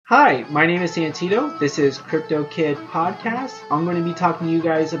Hi, my name is Santito. This is Crypto Kid Podcast. I'm going to be talking to you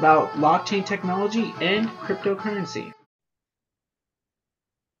guys about blockchain technology and cryptocurrency.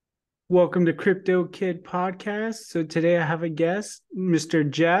 Welcome to Crypto Kid Podcast. So today I have a guest, Mr.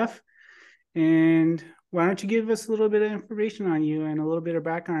 Jeff. And why don't you give us a little bit of information on you and a little bit of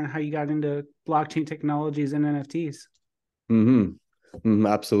background on how you got into blockchain technologies and NFTs?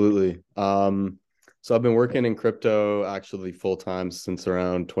 Absolutely. So I've been working in crypto actually full time since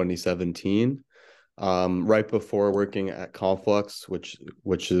around 2017. Right before working at Conflux, which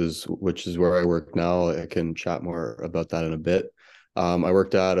is where I work now. I can chat more about that in a bit. I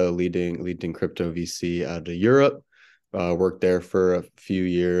worked at a leading crypto VC out of Europe. Worked there for a few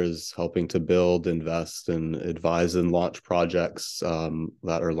years, helping to build, invest, and advise and launch projects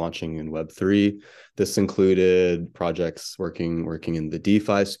that are launching in Web3. This included projects working in the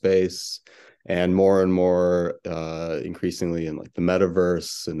DeFi space, and more increasingly in like the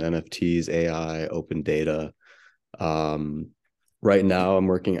metaverse and NFTs, AI, open data. Um, right now, I'm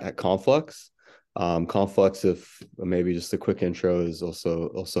working at Conflux. Conflux, if maybe just a quick intro is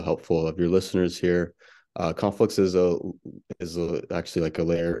also helpful of your listeners here. Conflux is actually like a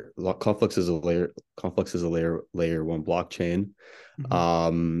layer. Conflux is a layer one blockchain.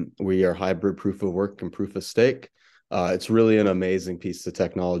 We are hybrid proof of work and proof of stake. It's really an amazing piece of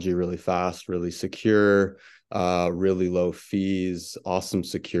technology, really fast, really secure, really low fees, awesome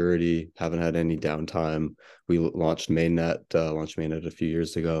security. Haven't had any downtime. We launched mainnet a few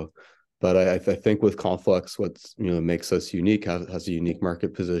years ago. But I think with Conflux, what's makes us unique, has a unique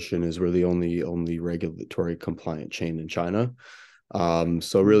market position, is we're the only regulatory compliant chain in China.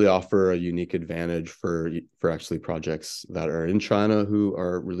 So really offer a unique advantage for actually projects that are in China who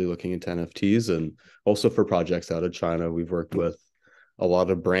are really looking into NFTs, and also for projects out of China. We've worked with a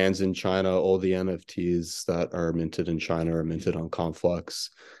lot of brands in China. All the NFTs that are minted in China are minted on Conflux.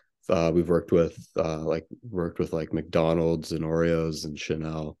 We've worked with McDonald's and Oreos and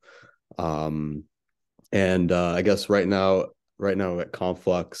Chanel. And I guess right now at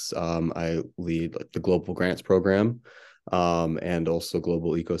Conflux, I lead like the global grants program, and also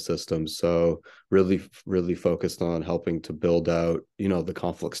global ecosystems. So really focused on helping to build out, the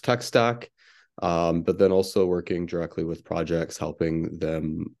Conflux tech stack, but then also working directly with projects, helping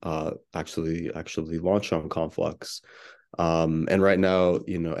them actually launch on Conflux. And right now,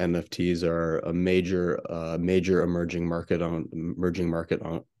 NFTs are a major emerging market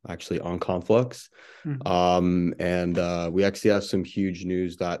on actually on Conflux. Mm-hmm. And we actually have some huge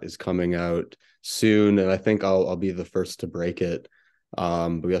news that is coming out soon, and I think I'll be the first to break it.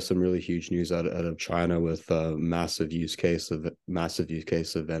 But we have some really huge news out of China with a massive use case of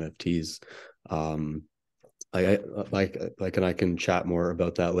NFTs. Um, and I can chat more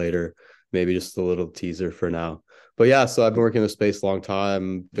about that later. Maybe just a little teaser for now. But yeah, so I've been working in the space a long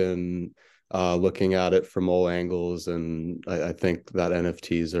time, been looking at it from all angles, and I think that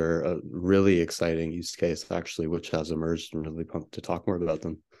NFTs are a really exciting use case, actually, which has emerged, and really pumped to talk more about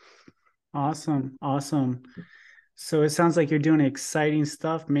them. Awesome. Awesome. So it sounds like you're doing exciting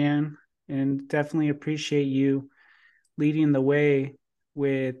stuff, man, and definitely appreciate you leading the way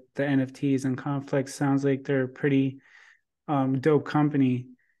with the NFTs and Conflux. Sounds like they're a pretty dope company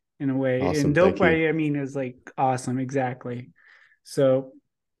in a way. And Awesome, dope thank you. by I mean is like awesome, exactly. So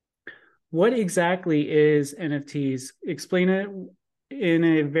what exactly is NFTs? Explain it in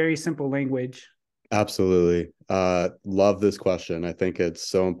a very simple language. Absolutely. Love this question. I think it's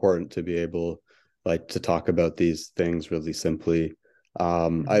so important to be able like to talk about these things really simply.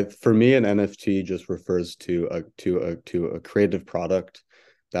 Mhm. For me, an NFT just refers to a creative product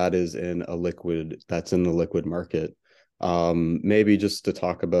that's in the liquid market. Maybe just to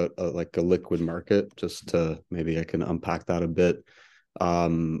talk about like a liquid market, just to maybe I can unpack that a bit.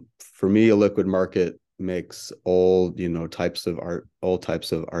 For me, a liquid market makes all types of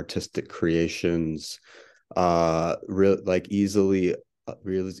artistic creations like easily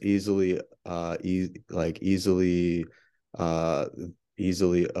real easily like uh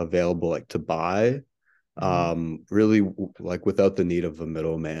easily available, like to buy, Mhm. really like without the need of a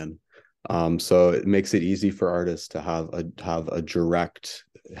middleman. So it makes it easy for artists to have a direct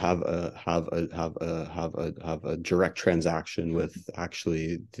have a direct transaction with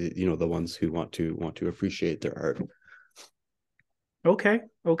actually the ones who want to appreciate their art. Okay.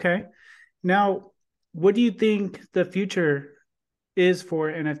 Okay. Now, what do you think the future is for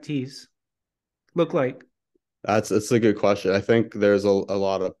NFTs look like? That's a good question. I think there's a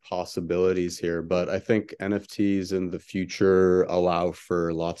lot of possibilities here, but I think NFTs in the future allow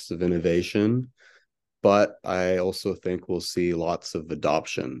for lots of innovation, but I also think we'll see lots of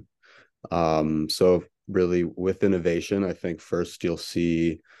adoption. So really with innovation, I think first you'll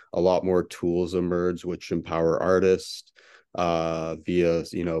see a lot more tools emerge which empower artists via,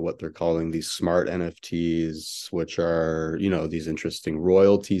 what they're calling these smart NFTs, which are, these interesting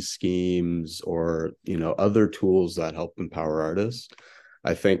royalty schemes, or, other tools that help empower artists.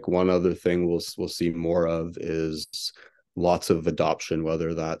 I think one other thing we'll see more of is lots of adoption,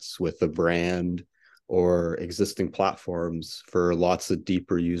 whether that's with a brand or existing platforms, for lots of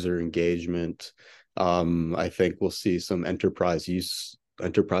deeper user engagement. I think we'll see some enterprise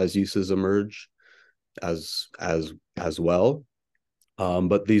uses emerge as well.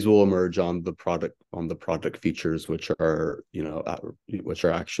 But these will emerge on the product features, which are, which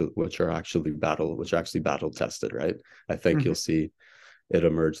are actually battle tested, right? I think you'll Mhm. see it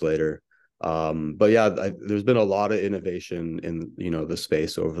emerge later. But yeah, there's been a lot of innovation in, the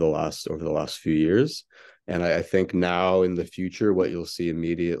space over the last few years. And I think now in the future, what you'll see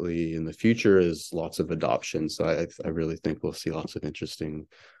immediately in the future is lots of adoption. So I really think we'll see lots of interesting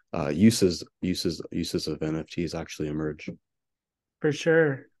uses of NFTs actually emerge. For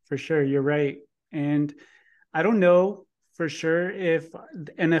sure. For sure. You're right. And I don't know for sure if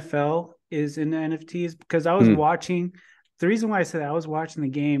the NFL is in the NFTs because I was Hmm. watching. The reason why I said that, I was watching the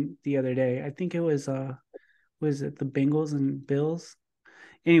game the other day. I think it was it the Bengals and Bills?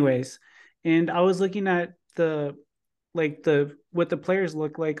 Anyways, and I was looking at the what the players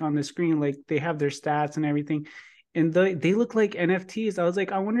look like on the screen, like they have their stats and everything, and they look like NFTs. I was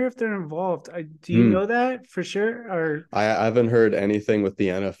like, I wonder if they're involved. Do you Hmm. know that for sure? Or I haven't heard anything with the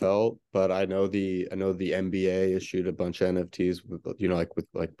NFL, but I know the NBA issued a bunch of NFTs with,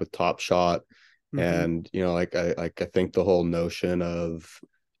 with Top Shot. Mhm. And I think the whole notion of,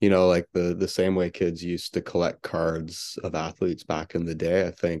 like the same way kids used to collect cards of athletes back in the day,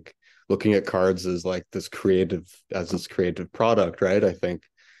 I think looking at cards as like this creative product, right? I think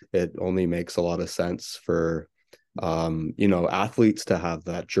it only makes a lot of sense for athletes to have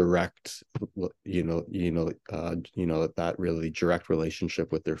that direct, that really direct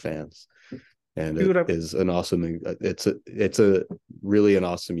relationship with their fans. And it dude, I'm, is an awesome, it's a really an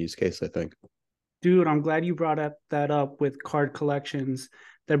awesome use case, I think. dude, I'm glad you brought up that up with card collections.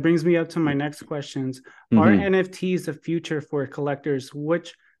 That brings me up to my next questions. Are Mm-hmm. NFTs the future for collectors?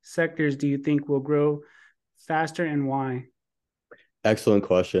 Which sectors do you think will grow faster and why? Excellent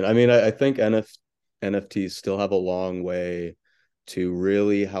question. I mean, I think NFTs still have a long way to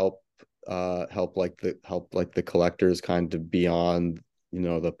really help like the collectors kind of beyond,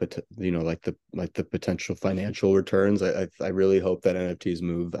 like the potential financial returns. I really hope that NFTs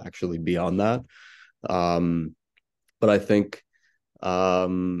move actually beyond that. Um, but I think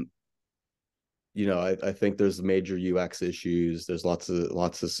um I think there's major UX issues. There's lots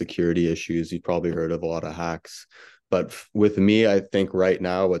of security issues. You've probably heard of a lot of hacks. But with me, I think right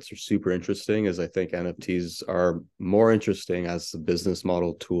now what's super interesting is I think NFTs are more interesting as a business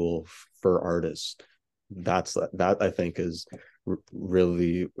model tool for artists. That I think is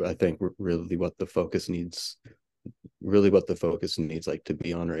really, I think really what the focus needs, like to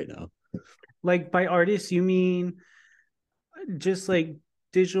be on right now. Like by artists, you mean just like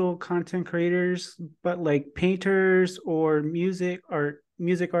digital content creators, but like painters or music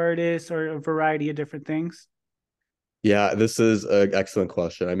artists or a variety of different things? Yeah, this is an excellent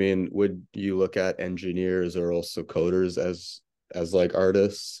question. I mean, would you look at engineers or also coders as like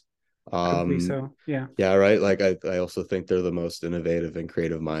artists? Probably Um, so. Yeah. yeah, right. Like I also think they're the most innovative and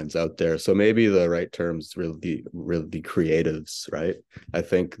creative minds out there. So maybe the right terms really creatives, right? I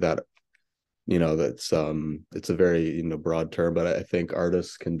think that, it's a very, broad term, but I think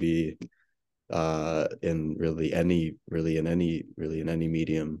artists can be in really in any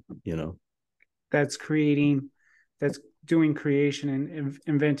medium, That's creating, that's doing creation and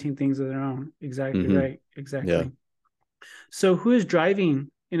inventing things of their own. Exactly Mm-hmm. right. Yeah. Exactly. So who is driving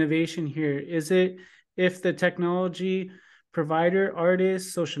innovation here? Is it if the technology provider,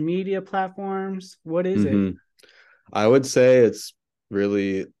 artists, social media platforms? What is it? Mm-hmm. I would say it's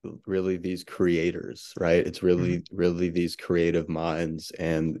really these creators, right? It's Mhm. really these creative minds,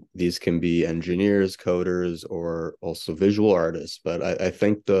 and these can be engineers, coders, or also visual artists. But I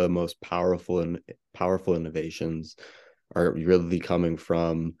think the most powerful innovations are really coming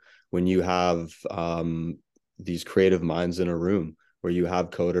from when you have these creative minds in a room, where you have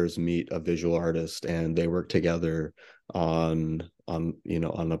coders meet a visual artist and they work together on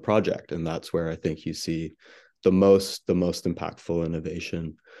a project. And that's where I think you see the most impactful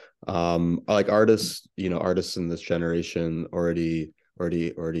innovation. Like artists in this generation already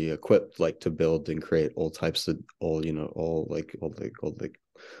equipped, like, to build and create all types of all,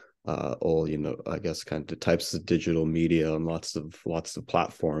 I guess, kind of types of digital media on lots of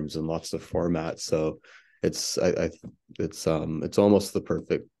platforms and lots of formats. So it's I it's almost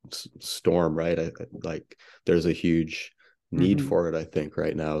the storm, right? Like there's a huge need Mm-hmm. for it, I think,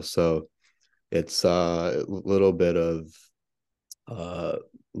 right now. So it's a little bit of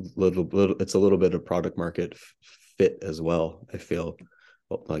little it's a little bit of product market fit as well, I feel,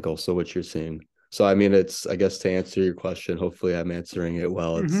 like also what you're seeing. So I mean, it's, I guess, to answer your question, hopefully I'm answering it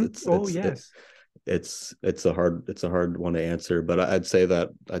well. Mm-hmm. Oh, yes. It's a hard one to answer, but I'd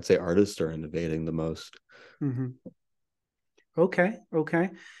say artists are innovating the most. Mm-hmm. Okay.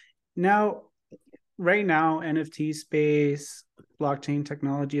 Okay. Now, right now, NFT space, blockchain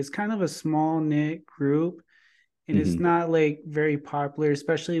technology is kind of a small knit group, and it's Mm-hmm. not like very popular,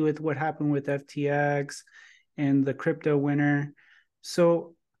 especially with what happened with FTX and the crypto winter.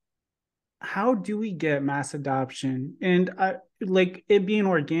 So, how do we get mass adoption? And I like it being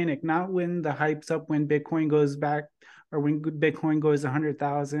organic, not when the hype's up, when Bitcoin goes back or when Bitcoin goes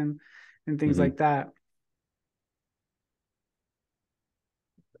 100,000 and things Mm-hmm. like that.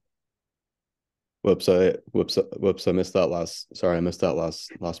 Whoops, I missed that last, sorry, I missed that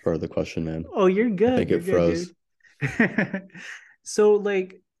last part of the question, man. Oh, you're I good. think You're it good, froze. dude. So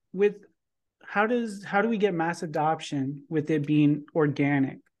like with how do we get mass adoption with it being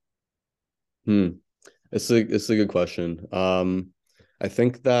organic? Hmm. It's a good question. I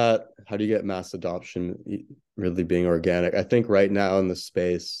think that, how do you get mass adoption really being organic? I think right now in the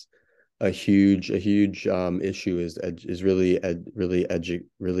space, a huge issue is really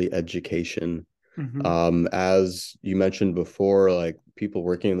education. Mm-hmm. As you mentioned before, like people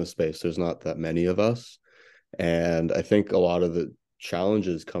working in the space, there's not that many of us, and I think a lot of the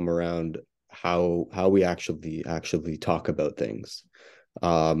challenges come around how we actually talk about things.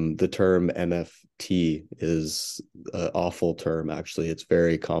 The term NFT is an awful term, actually. It's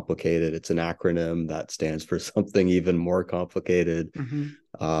very complicated. It's an acronym that stands for something even more complicated.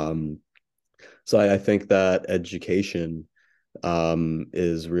 Mm-hmm. Um, so I think that education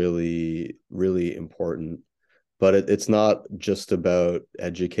is really important. But it's not just about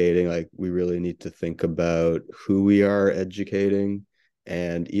educating. Like we really need to think about who we are educating,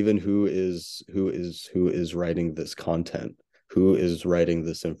 and even who is writing this content, who is writing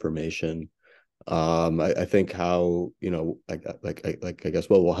this information. I think how, I guess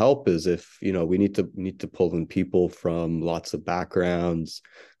what will help is if, we need to pull in people from lots of backgrounds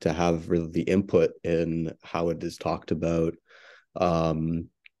to have really the input in how it is talked about. um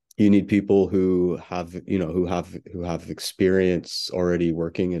you need people who have, who have experience already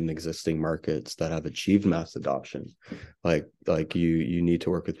working in existing markets that have achieved mass adoption. You need to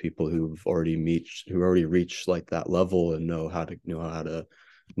work with people who already reached like that level and know how to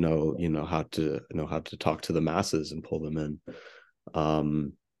talk to the masses and pull them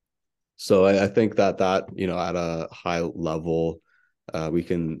in. So I think that, at a high level, we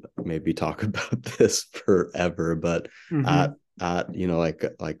can maybe talk about this forever, but Mm-hmm. at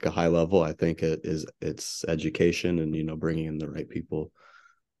like a high level, I think it's education and, bringing in the right people.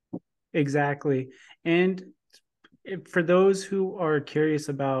 Exactly. And for those who are curious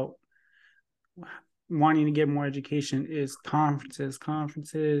about wanting to get more education, is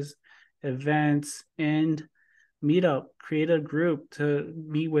conferences, events, and meetup. Create a group to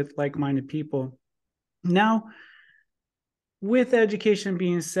meet with like-minded people. Now, with education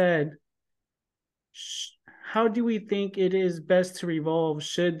being said, how do we think it is best to revolve?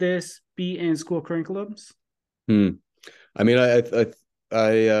 Should this be in school curriculums? Hmm. I mean, I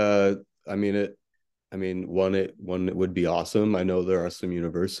mean it. I mean, one, it would be awesome. I know there are some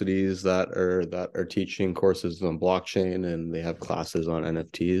universities that are teaching courses on blockchain and they have classes on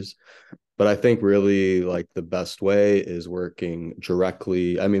NFTs. But I think really like the best way is working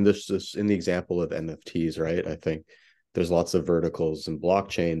directly. I mean, this just in the example of NFTs, right? I think there's lots of verticals in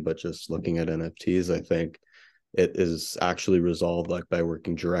blockchain, but just looking at NFTs, I think it is actually resolved like by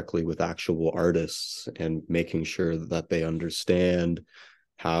working directly with actual artists and making sure that they understand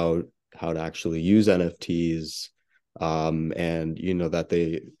how how to actually use NFTs, and that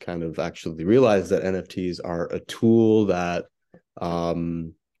they kind of actually realize that NFTs are a tool that,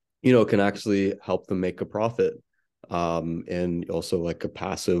 can actually help them make a profit, and also like a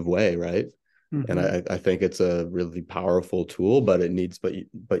passive way, right? And Mm-hmm. I think it's a really powerful tool, but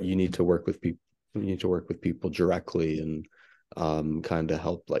you need to work with people. You need to work with people directly and, kind of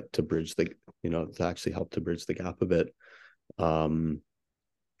help like to bridge the, to actually help to bridge the gap a bit. Um,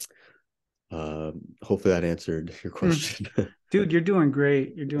 Hopefully that answered your Mm. question. Dude, you're doing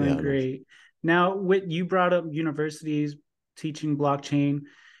great. You're doing Yeah, nice. great. Now, with you brought up universities teaching blockchain.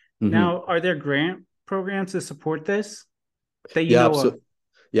 Mm-hmm. Now, are there grant programs to support this that you Yeah, know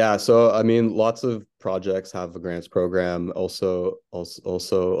of? so I mean, lots of projects have a grants program. Also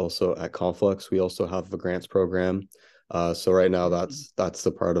at Conflux, we also have a grants program. So right now that's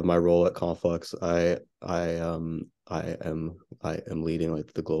the part of my role at Conflux. I am leading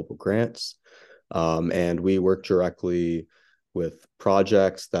like the global grants. And we work directly with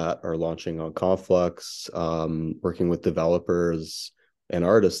projects that are launching on Conflux, working with developers and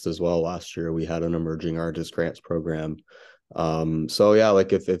artists as well. Last year we had an emerging artist grants program. So yeah,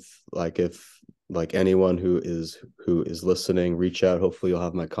 like if anyone who is listening, reach out. Hopefully you'll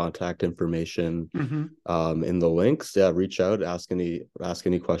have my contact information Mm-hmm. in the links. Yeah, reach out, ask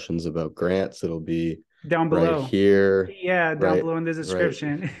any questions about grants. It'll be Down right below. here, Yeah, down right, below in the right,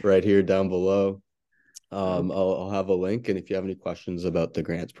 description. right here down below. Okay. I'll have a link, and if you have any questions about the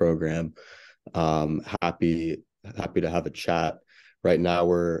grants program, happy to have a chat. Right now,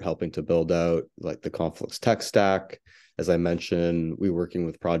 we're helping to build out like the Conflux tech stack. As I mentioned, we're working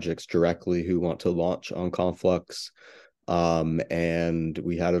with projects directly who want to launch on Conflux. And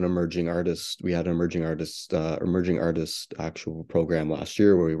emerging artist actual program last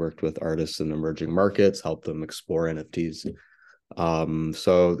year where we worked with artists in emerging markets, helped them explore NFTs.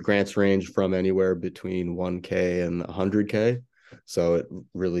 So the grants range from anywhere between 1K and 100K. So it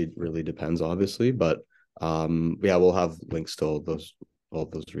really depends, obviously, but yeah, we'll have links to all those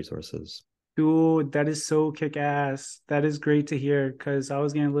resources. Dude, that is so kick ass. That is great to hear because I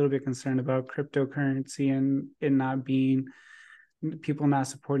was getting a little bit concerned about cryptocurrency and it not being people not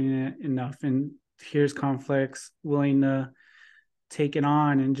supporting it enough. And here's Conflicts willing to take it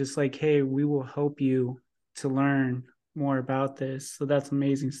on and just like, hey, we will help you to learn more about this. So that's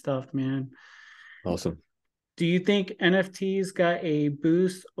amazing stuff, man. Awesome. Do you think NFTs got a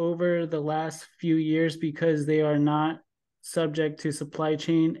boost over the last few years because they are not subject to supply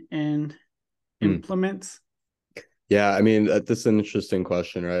chain and Hmm. implements? Yeah, I mean, this is an interesting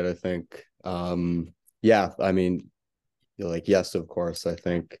question, right? I think, yeah, I mean, like, yes, of course, I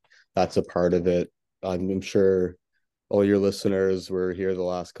think that's a part of it. I'm sure all your listeners were here the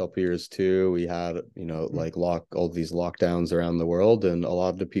last couple of years too. We had, like all these lockdowns around the world, and a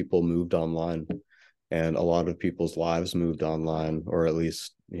lot of the people moved online, and a lot of people's lives moved online, or at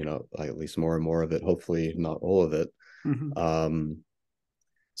least, like at least more and more of it, hopefully not all of it. Mm-hmm. Um,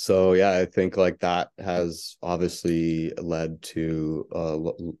 so yeah, I think like that has obviously led to a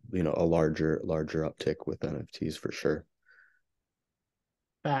larger uptick with NFTs for sure.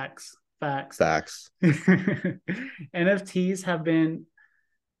 Facts, facts. Facts. NFTs have been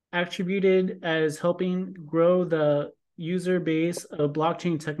attributed as helping grow the user base of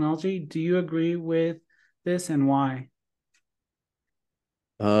blockchain technology. Do you agree with this and why?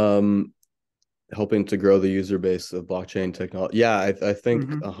 Um, Helping to grow the user base of blockchain technology. Yeah, I think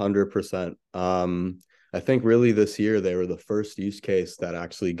Mm-hmm. 100%. I think really this year they were the first use case that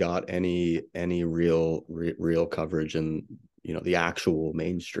actually got any real coverage in the actual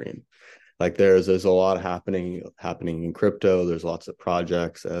mainstream. Like there's a lot happening in crypto. There's lots of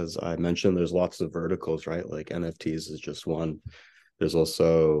projects, as I mentioned. There's lots of verticals, right? Like NFTs is just one. There's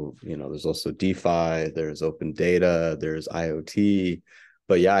also DeFi, there's open data, there's IoT.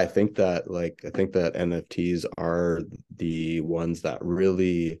 But yeah, I think that NFTs are the ones that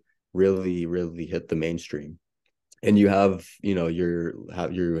really hit the mainstream. And you have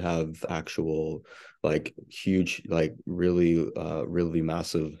actual like huge, like really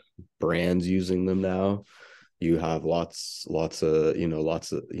massive brands using them now. You have lots of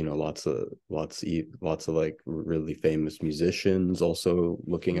like really famous musicians also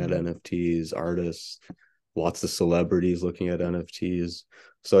looking at Mm-hmm. NFTs, artists, lots of celebrities looking at NFTs.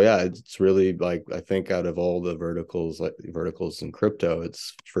 So yeah, it's really like I think out of all the verticals in crypto,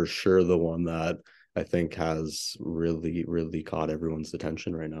 it's for sure the one that I think has really caught everyone's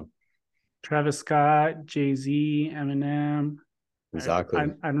attention right now. Travis Scott, Jay-Z, Eminem. Exactly.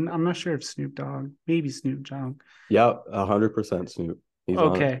 I'm not sure if Snoop Dogg, maybe Snoop Dogg. Yeah, 100% Snoop. He's on it.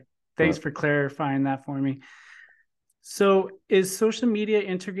 Okay. Yeah. Thanks for clarifying that for me. So, is social media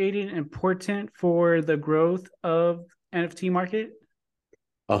integrating important for the growth of NFT market?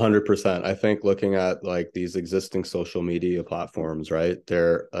 100%. I think looking at like these existing social media platforms, right?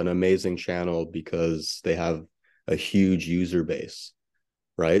 They're an amazing channel because they have a huge user base,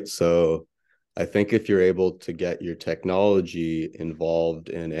 right? So I think if you're able to get your technology involved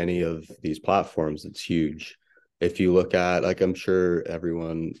in any of these platforms, it's huge. If you look at, like, I'm sure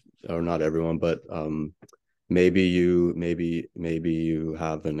everyone, or not everyone, but maybe you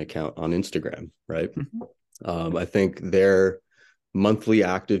have an account on Instagram, right? Mhm. I think their monthly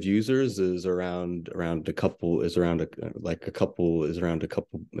active users is around a couple is around a like a couple is around a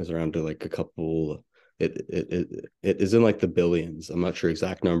couple is around to like a couple. It is in like the billions. I'm not sure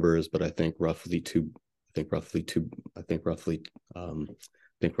exact numbers, but I think roughly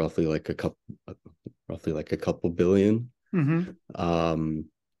like a couple roughly like a couple billion. Mm-hmm. Um,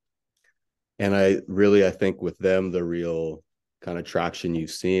 and I think with them, the real kind of traction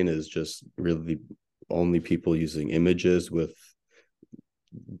you've seen is just really only people using images with,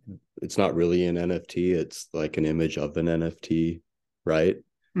 it's not really an NFT, it's like an image of an NFT, right?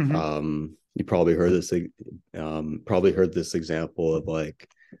 Mm-hmm. You probably heard this example of like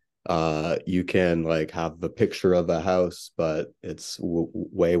you can like have a picture of a house, but it's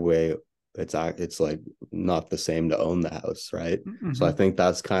way it's like not the same to own the house, right? So I Mm-hmm. think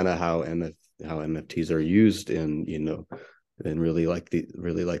that's kind of how NFTs are used in, and really like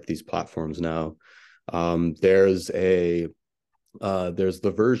these platforms now. There's a there's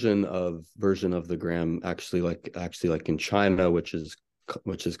the version of the gram actually like in China, which is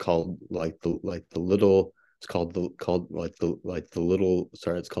called like the little, it's called the called like the little,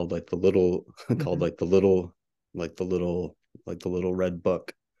 sorry, it's called like the little called Mm-hmm. like the little the little red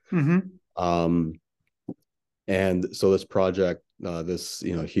book. Mm-hmm. um and so this project, this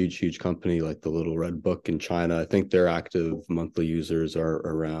huge company like the Little Red Book in China, I think their active monthly users are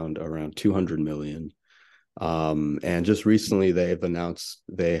around 200 million. And just recently they've announced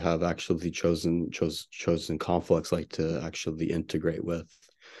they have actually chosen Conflux like to actually integrate with.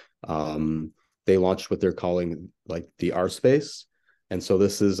 Um, they launched what they're calling like the R space, and so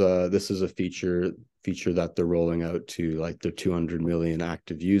this is a feature that they're rolling out to like their 200 million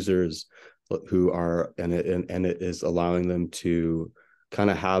active users who are, and it is allowing them to kind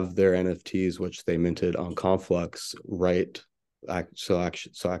of have their NFTs, which they minted on Conflux, right? So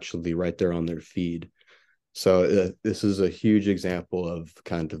actually right there on their feed. So this is a huge example of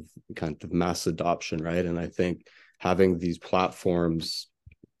kind of mass adoption, right? And I think having these platforms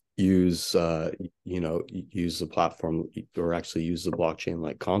use use the platform, or actually use the blockchain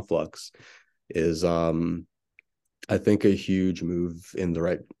like Conflux, is I think a huge move in the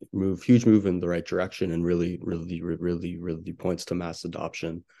right direction, and really points to mass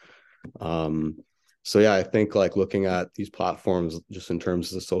adoption. um so yeah, I think like looking at these platforms just in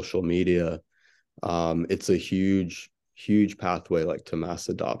terms of the social media, it's a huge pathway like to mass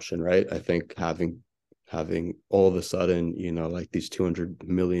adoption, right? I think having all of a sudden, like these 200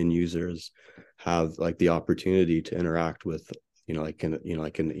 million users have like the opportunity to interact with, like an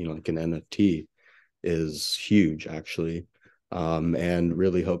NFT is huge actually. And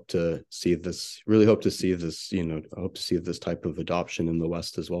really hope to see this, hope to see this type of adoption in the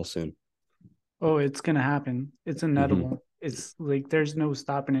West as well soon. Oh, it's gonna happen. It's Mm-hmm. inevitable. It's like there's no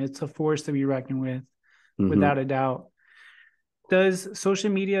stopping it. It's a force to be reckoned with, Mm-hmm. without a doubt. Does social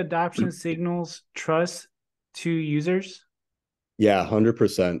media adoption signals trust to users? Yeah,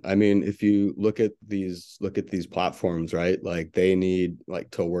 100%. I mean, if you look at these platforms, right? Like they need like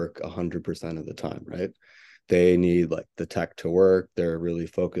to work 100% of the time, right? They need like the tech to work. They're really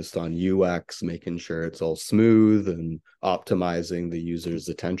focused on UX, making sure it's all smooth and optimizing the user's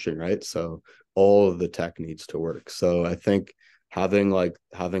attention, right? So all of the tech needs to work. So I think having like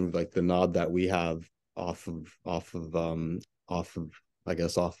the nod that we have off of I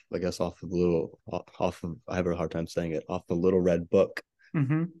guess off of the little off of, I have a hard time saying it, off the Little Red Book.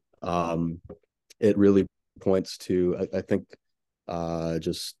 Mm-hmm. um it really points to, I think,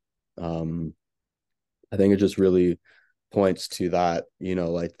 just I think it just really points to that,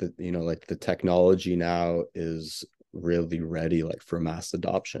 like the technology now is really ready like for mass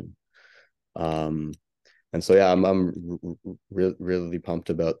adoption. um and so yeah, really pumped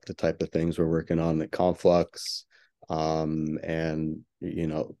about the type of things we're working on at Conflux. And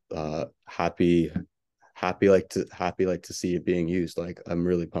happy like to see it being used. Like I'm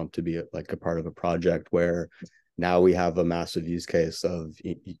really pumped to be like a part of a project where now we have a massive use case of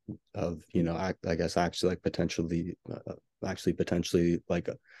I guess actually like potentially like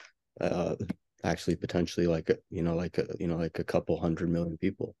uh actually potentially like like a couple 100 million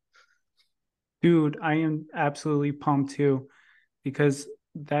people. Dude, I am absolutely pumped too, because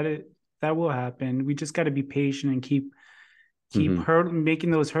that it that will happen. We just got to be patient and Mm-hmm. making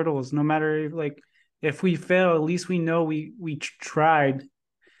those hurdles. No matter like if we fail, at least we know we tried,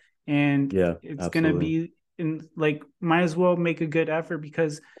 and Yeah, it's gonna absolutely. be in like might as well make a good effort,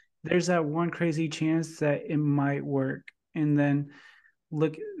 because there's that one crazy chance that it might work. And then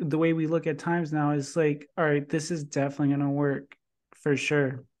look, the way we look at times now is like, all right, this is definitely gonna work for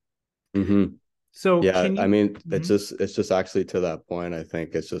sure. Mm-hmm. So Yeah, can I you? mean, Mhm. it's just actually to that point. I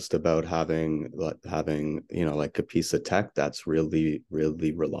think it's just about having like a piece of tech that's really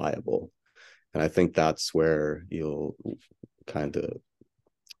reliable. And I think that's where you'll kind of,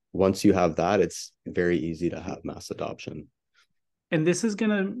 once you have that, it's very easy to have mass adoption. And this is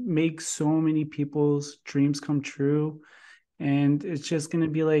gonna make so many people's dreams come true. And it's just gonna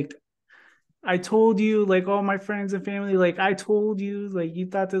be like I told you, like all my friends and family, like I told you, like you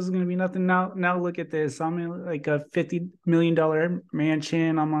thought this was gonna be nothing. Now look at this. I'm in like a $50 million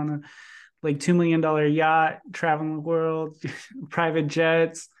mansion. I'm on a like $2 million yacht, traveling the world, private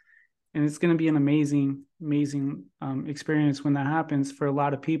jets, and it's gonna be an amazing experience when that happens for a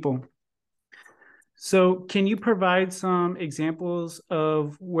lot of people. So, can you provide some examples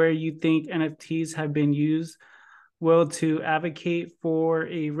of where you think NFTs have been used well to advocate for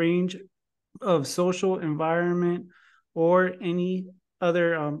a range of social environment or any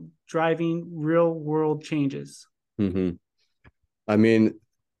other driving real world changes? Mm-hmm. I mean,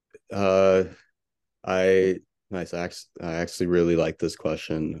 uh, I nice. I actually really like this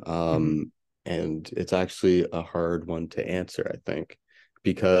question. Mm-hmm. And it's actually a hard one to answer, I think,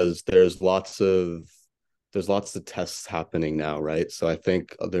 because there's lots of tests happening now, right? So I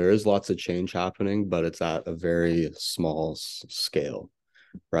think there is lots of change happening, but it's at a very small scale,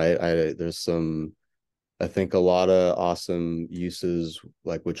 right? I think a lot of awesome uses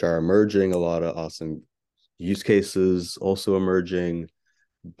like which are emerging, a lot of awesome use cases also emerging,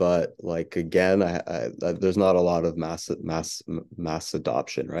 but like again, there's not a lot of mass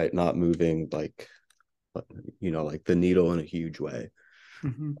adoption, right? Not moving like like the needle in a huge way.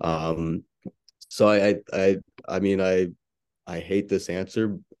 Mm-hmm. Um, so I mean I hate this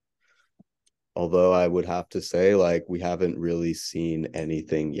answer, although I would have to say like we haven't really seen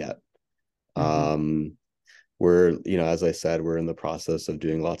anything yet. Mm-hmm. Um, we're as I said, we're in the process of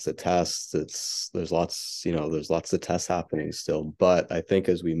doing lots of tests. There's lots of tests happening still, but I think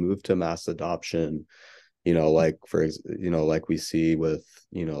as we move to mass adoption, like we see with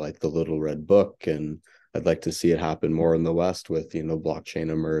like the little red book, and I'd like to see it happen more in the West with blockchain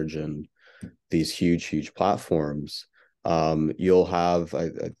emerge and these huge platforms. You'll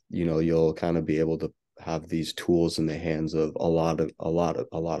kind of be able to have these tools in the hands of a lot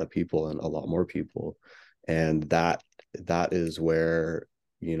of people and a lot more people, and that is where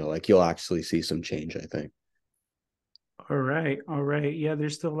like you'll actually see some change, I think. All right, all right. Yeah,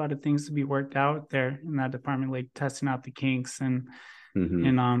 there's still a lot of things to be worked out there in that department, like testing out the kinks and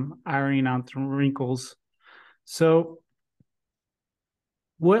Mm-hmm. ironing out the wrinkles. So,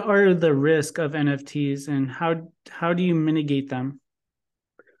 what are the risks of NFTs, and how do you mitigate them?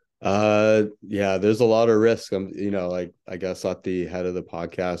 Yeah, there's a lot of risk. Like I guess at the head of the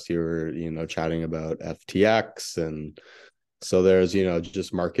podcast, you were, chatting about FTX. And so there's,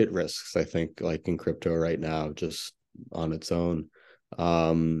 just market risks, I think, like in crypto right now, just on its own.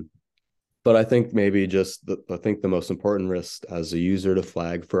 Um, but I think maybe I think the most important risk as a user to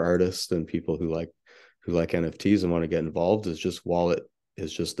flag for artists and people who like NFTs and want to get involved is just wallet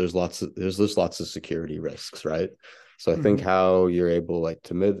is just there's just lots of security risks, right? So I think Mm-hmm. how you're able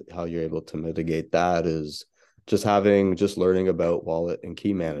to mitigate that is just learning about wallet and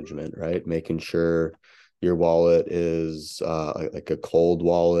key management, right? Making sure your wallet is like a cold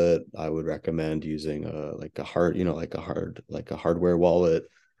wallet. I would recommend using like a hardware wallet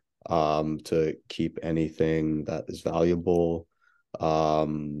to keep anything that is valuable.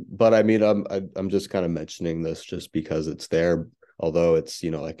 But I mean, I'm just kind of mentioning this just because it's there. Although it's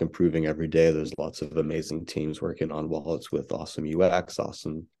like improving every day. There's lots of amazing teams working on wallets with awesome UX,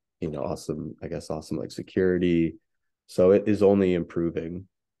 awesome, I guess, awesome like security. So it is only improving.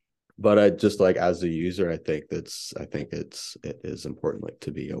 But I just like as a user, it is important like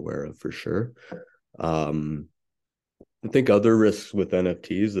to be aware of for sure. Um, I think other risks with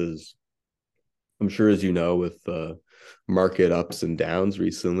NFTs is I'm sure, as you know, with market ups and downs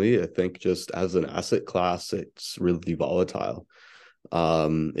recently, I think just as an asset class, it's really volatile.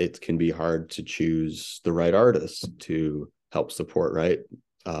 It can be hard to choose the right artist to help support, right?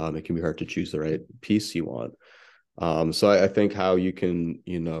 It can be hard to choose the right piece you want. So I think how you can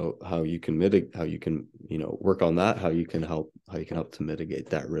work on that, how you can help to mitigate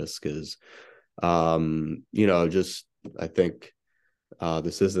that risk is, just I think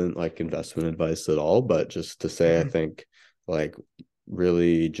this isn't like investment advice at all, but just to say, I Mm-hmm. think like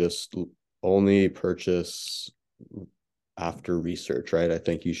really just only purchase after research, right? I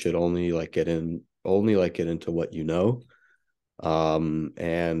think you should only get into what you know.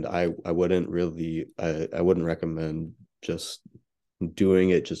 And I wouldn't recommend just doing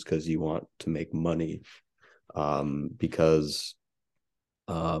it just because you want to make money. Because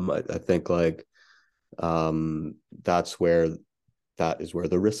I think like that's where that is where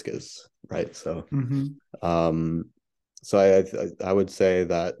the risk is, right? Mm-hmm. Um, so I would say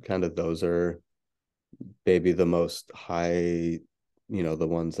that kind of those are maybe the most high, the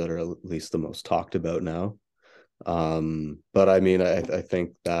ones that are at least the most talked about now. But I mean, I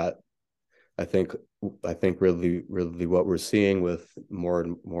think that I think I think really what we're seeing with more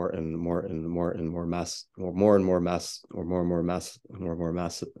and more and more and more and more mass or more and more mass or more and more mass more and more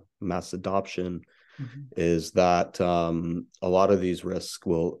mass adoption Mhm. is that a lot of these risks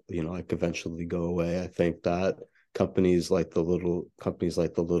will, like eventually go away. I think that companies like the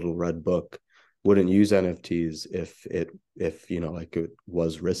little red book wouldn't use NFTs if like it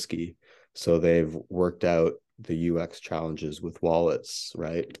was risky. So they've worked out the UX challenges with wallets,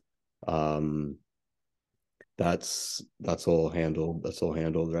 right? Um, that's all handled. That's all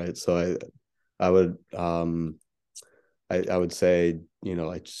handled, right? So I would I would say,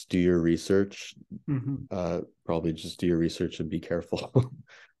 like just do your research. Mhm. Probably just do your research and be careful,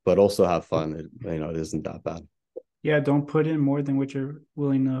 but also have fun. It isn't that bad. Yeah, don't put in more than what you're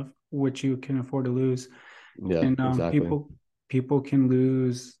willing to, what you can afford to lose. Yeah, And exactly. people can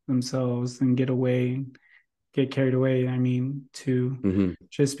lose themselves and get away, get carried away. I mean, to Hmm.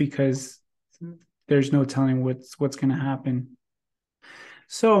 just because there's no telling what's going to happen.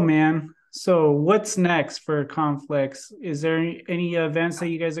 So, man, so what's next for Conflux? Is there any events that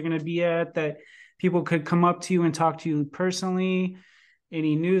you guys are going to be at that people could come up to you and talk to you personally?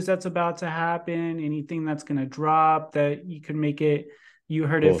 Any news that's about to happen? Anything that's going to drop that you can make it? You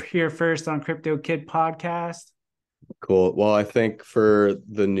heard it Cool. here first on Crypto Kid Podcast. Cool. Well, I think for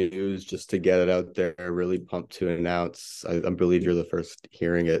the news, just to get it out there, really pumped to announce. I believe you're the first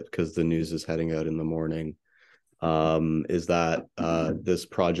hearing it because the news is heading out in the morning. Is that this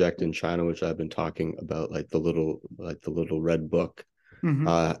project in China, which I've been talking about, like the little red book,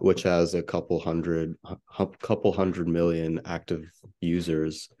 Mm-hmm. which has a couple hundred million active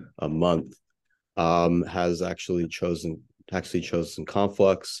users a month, has actually chosen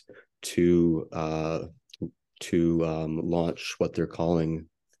Conflux to launch what they're calling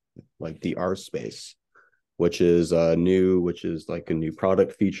like the R space, which is like a new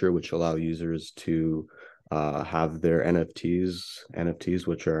product feature which allow users to have their NFTs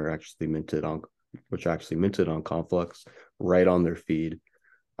which are actually minted on Conflux right on their feed.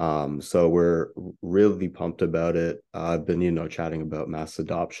 So we're really pumped about it. I've been, chatting about mass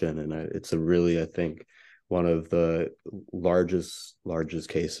adoption, and it's a really, I think, one of the largest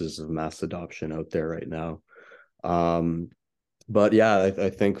cases of mass adoption out there right now. Um, but yeah, I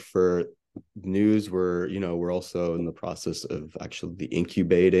think for news, we're also in the process of actually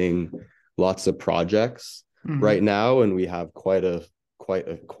incubating lots of projects Mm-hmm. right now, and we have quite a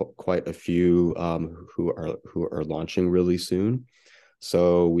few who are launching really soon.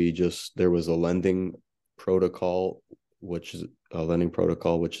 So there was a protocol, which is a lending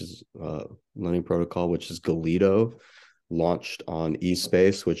protocol, which is Galido, launched on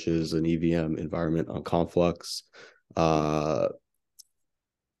eSpace, which is an EVM environment on Conflux, uh,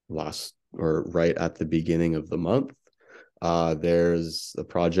 right at the beginning of the month. There's a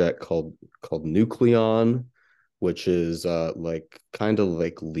project called Nucleon, which is like kind of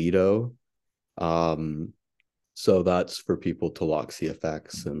like Lido. Um, so that's for people to lock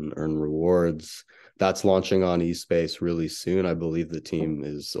CFX and earn rewards. That's launching on eSpace really soon. I believe the team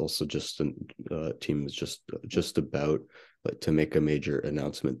is also just about like to make a major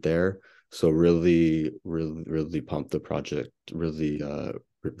announcement there. So really pumped the project. Really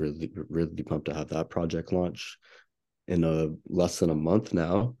pumped to have that project launch in a less than a month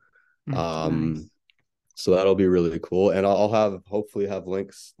now. Um, Nice. so that'll be really cool, and I'll hopefully have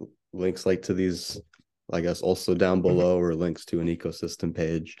links like to these, I guess, also down below, or links to an ecosystem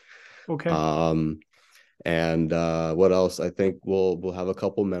page. Okay. um and what else? I think we'll have a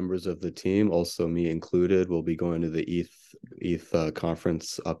couple members of the team, also me included. We'll be going to the ETH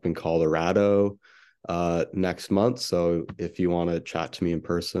conference up in Colorado next month. So if you want to chat to me in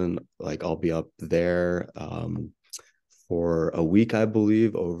person, like I'll be up there for a week, I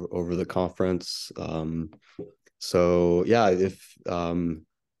believe, over the conference. So yeah, if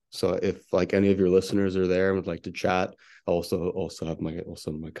like any of your listeners are there and would like to chat, I also have my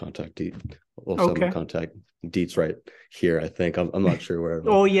Okay. contact deets right here. I think I'm not sure where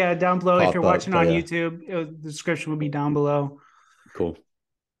Oh it'll yeah, down below. If you're pop up, watching but on yeah, YouTube, the description will be down below. cool.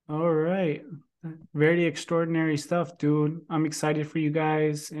 All right. Very extraordinary stuff, dude. I'm excited for you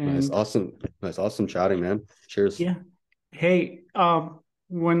guys. Nice, And awesome chatting, man. Cheers. yeah. Hey,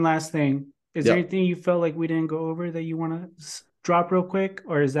 one last thing. Is there Yeah. anything you felt like we didn't go over that you want to drop real quick?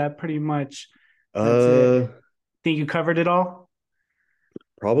 Or is that pretty much that's it? Uh, Think you covered it all?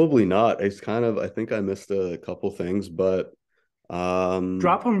 Probably not. I think I missed a couple things, but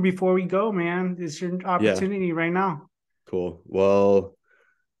Drop them before we go, man. It's your yeah, opportunity right now. cool. Well,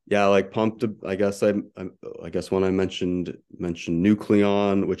 yeah, like pumped. I guess when I mentioned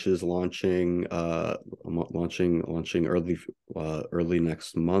Nucleon, which is launching early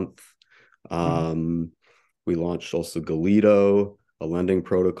next month. Mhm. We launched also Galito, a lending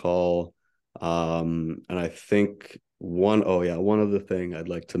protocol. And I think one other thing I'd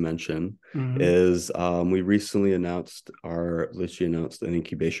like to mention Mhm. is we recently literally announced an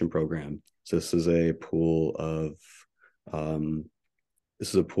incubation program. So um, this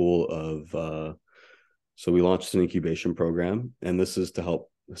is a pool of so we launched an incubation program, and this is to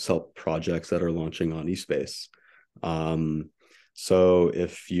help projects that are launching on eSpace. Um, so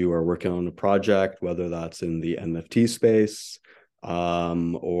if you are working on a project, whether that's in the NFT space,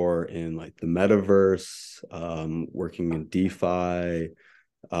 or in like the metaverse, working in DeFi,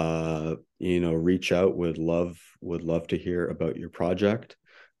 reach out. Would love to hear about your project.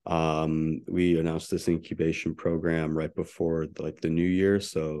 We announced this incubation program right before like the new year,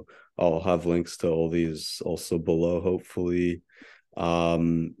 so I'll have links to all these also below, hopefully.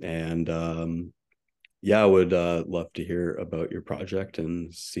 And Yeah, I would love to hear about your project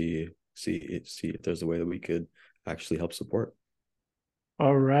and see if there's a way that we could actually help support.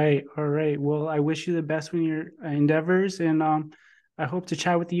 All right. All right. Well, I wish you the best with your endeavors, and I hope to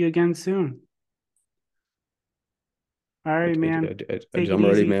chat with you again soon. All right, man. Take it I'm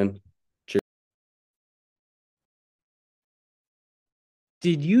ready, easy. man.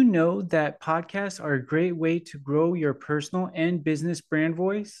 Did you know that podcasts are a great way to grow your personal and business brand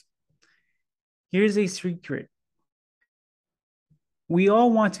voice? Here's a secret. We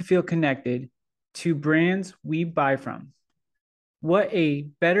all want to feel connected to brands we buy from. What a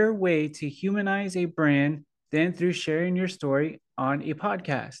better way to humanize a brand than through sharing your story on a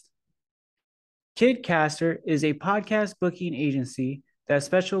podcast? Kidcaster is a podcast booking agency that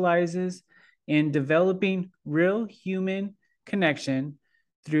specializes in developing real human connection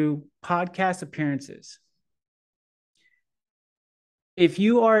through podcast appearances. If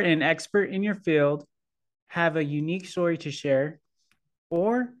you are an expert in your field, have a unique story to share,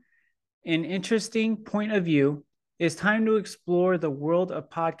 or an interesting point of view, it's time to explore the world of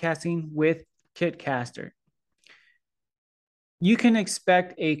podcasting with Kitcaster. You can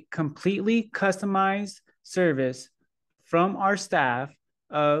expect a completely customized service from our staff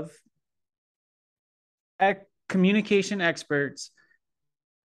of communication experts.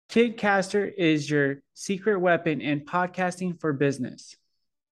 Kitcaster is your secret weapon in podcasting for business.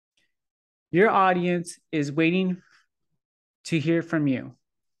 Your audience is waiting to hear from you.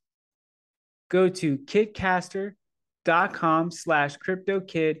 Go to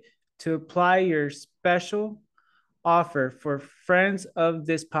kitcaster.com/CryptoKid to apply your special offer for friends of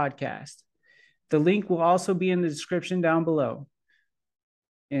this podcast. The link will also be in the description down below.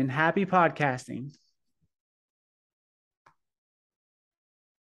 And happy podcasting.